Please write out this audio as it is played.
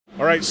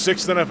All right,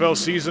 sixth NFL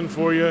season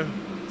for you,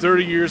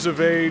 30 years of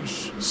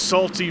age,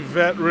 salty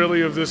vet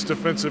really of this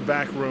defensive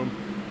back room.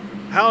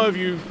 How have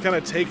you kind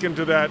of taken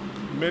to that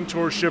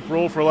mentorship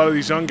role for a lot of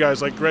these young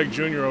guys like Greg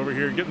Jr. over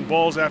here, getting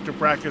balls after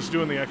practice,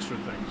 doing the extra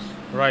things?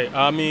 Right.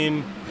 I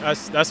mean,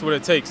 that's what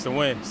it takes to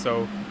win.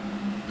 So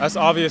that's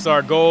obvious.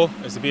 Our goal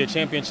is to be a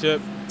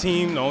championship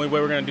team. The only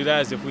way we're going to do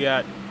that is if we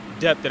had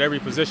depth at every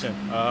position.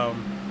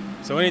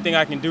 So anything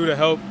I can do to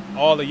help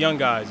all the young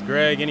guys,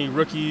 Greg, any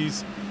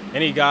rookies,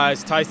 any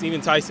guys, Tyson,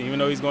 even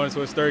though he's going into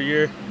his third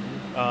year,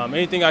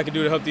 anything I can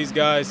do to help these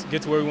guys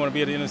get to where we want to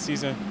be at the end of the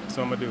season, that's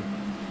what I'm going to do.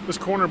 This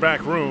cornerback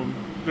room,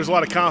 there's a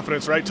lot of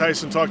confidence, right?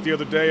 Tyson talked the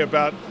other day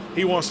about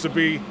he wants to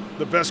be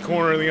the best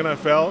corner in the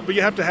NFL, but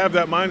you have to have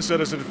that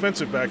mindset as a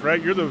defensive back,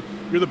 right? You're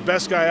the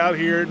best guy out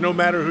here, no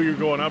matter who you're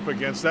going up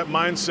against. That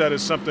mindset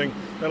is something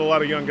that a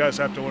lot of young guys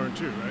have to learn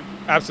too, right?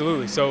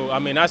 Absolutely. So, I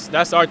mean,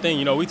 that's our thing.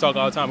 You know, we talk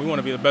all the time. We want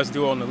to be the best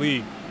duo in the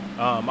league.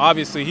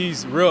 Obviously,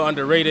 he's real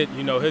underrated.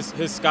 You know,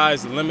 his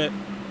sky's the limit.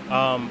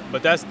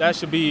 But that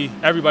should be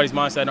everybody's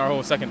mindset in our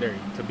whole secondary,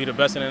 to be the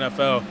best in the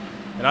NFL.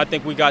 And I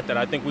think we got that.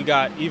 I think we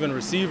got even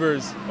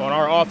receivers on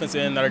our offense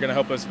end that are going to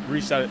help us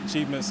reach that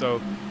achievement.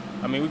 So,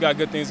 I mean, we got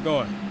good things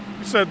going.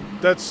 You said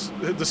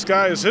the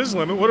sky is his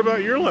limit. What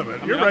about your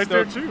limit? You're right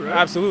there too, right?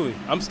 Absolutely.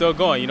 I'm still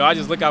going. You know, I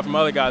just look out for my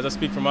other guys. I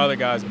speak for my other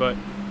guys. But,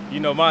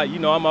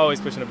 I'm always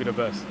pushing to be the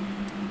best.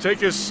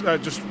 Take us,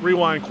 just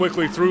rewind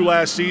quickly through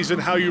last season,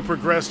 how you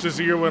progressed as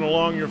the year went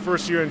along, your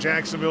first year in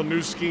Jacksonville,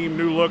 new scheme,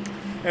 new look,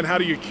 and how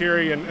do you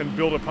carry and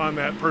build upon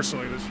that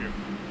personally this year?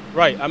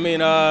 Right. I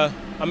mean,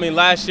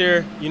 last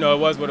year, you know, it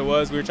was what it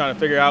was. We were trying to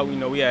figure out, you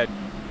know, we had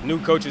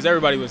new coaches.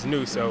 Everybody was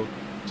new. So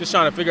just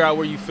trying to figure out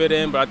where you fit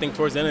in. But I think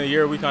towards the end of the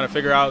year, we kind of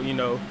figure out, you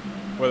know,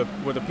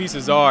 where the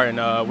pieces are. And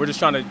we're just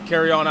trying to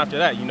carry on after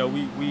that. You know,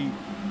 we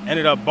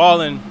ended up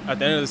balling at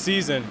the end of the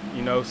season,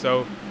 you know,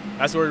 so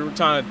that's where we're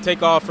trying to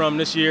take off from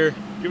this year.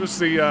 Give us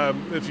the,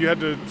 if you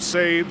had to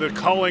say the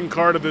calling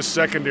card of this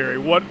secondary,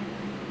 what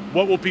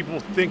will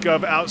people think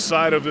of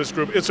outside of this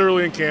group? It's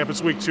early in camp.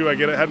 It's week 2. I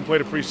get it. Hadn't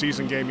played a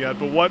preseason game yet.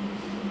 But what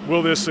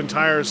will this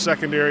entire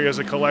secondary as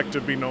a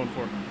collective be known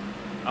for?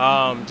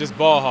 Just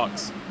ball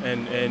hawks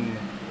and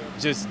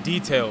just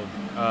detailed.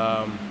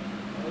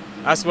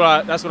 That's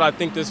what I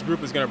think this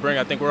group is going to bring.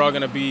 I think we're all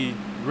going to be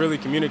really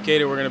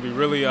communicated. We're going to be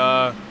really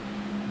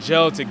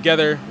gelled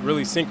together,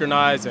 really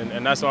synchronized,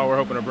 and that's all we're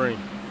hoping to bring.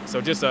 So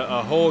just a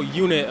whole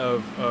unit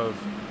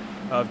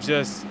of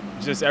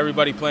just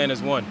everybody playing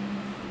as one.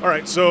 All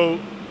right, so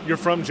you're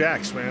from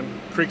Jax, man.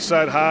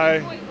 Creekside High.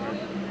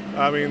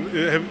 I mean,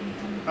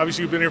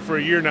 obviously you've been here for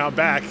a year now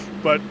back,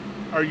 but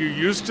are you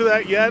used to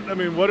that yet? I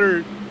mean,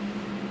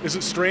 is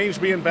it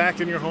strange being back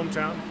in your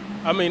hometown?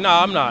 I mean, no,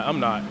 I'm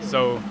not.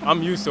 So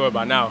I'm used to it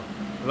by now.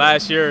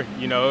 Last year,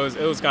 you know, it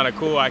was kind of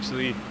cool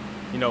actually,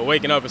 you know,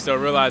 waking up and still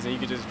realizing you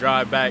could just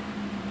drive back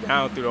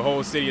down through the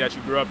whole city that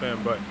you grew up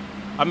in. But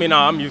I mean, no,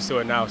 I'm used to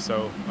it now,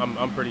 so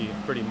I'm pretty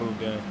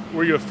moved in.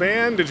 Were you a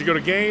fan? Did you go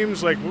to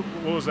games? Like,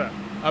 what was that?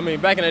 I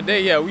mean, back in the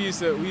day, yeah, we used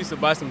to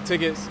buy some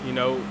tickets. You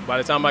know, by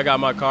the time I got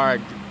my car,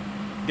 I'd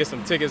get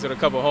some tickets with a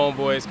couple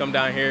homeboys, come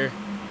down here,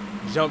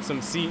 jump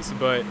some seats.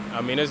 But I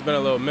mean, it's been a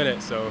little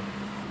minute, so.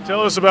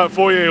 Tell us about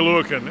Foye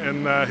Oluokun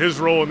and his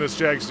role in this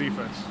Jags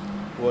defense.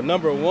 Well,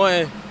 number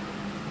one,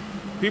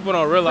 people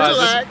don't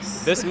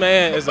realize this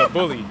man is a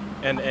bully,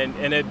 and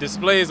it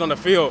displays on the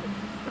field.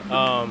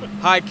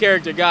 High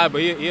character guy,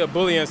 but he a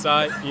bully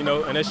inside, you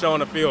know, and it's showing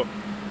the field.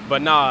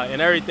 But nah, and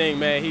everything,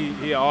 man,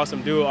 he an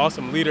awesome dude,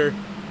 awesome leader,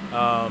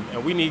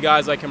 and we need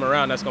guys like him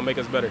around. That's gonna make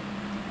us better.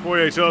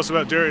 Foye, tell us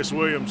about Darious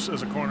Williams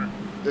as a corner.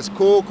 It's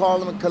cool,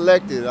 calm, and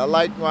collected. I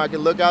like when I can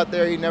look out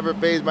there. He never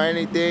fazed by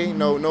anything.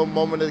 No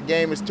moment of the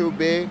game is too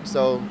big.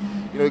 So,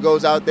 you know, he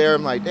goes out there.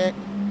 I'm like, dang,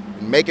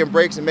 making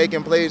breaks and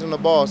making plays on the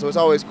ball. So it's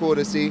always cool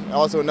to see.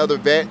 Also, another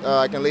vet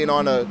I can lean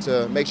on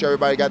to make sure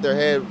everybody got their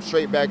head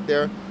straight back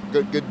there.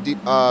 Good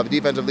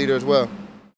defensive leader as well.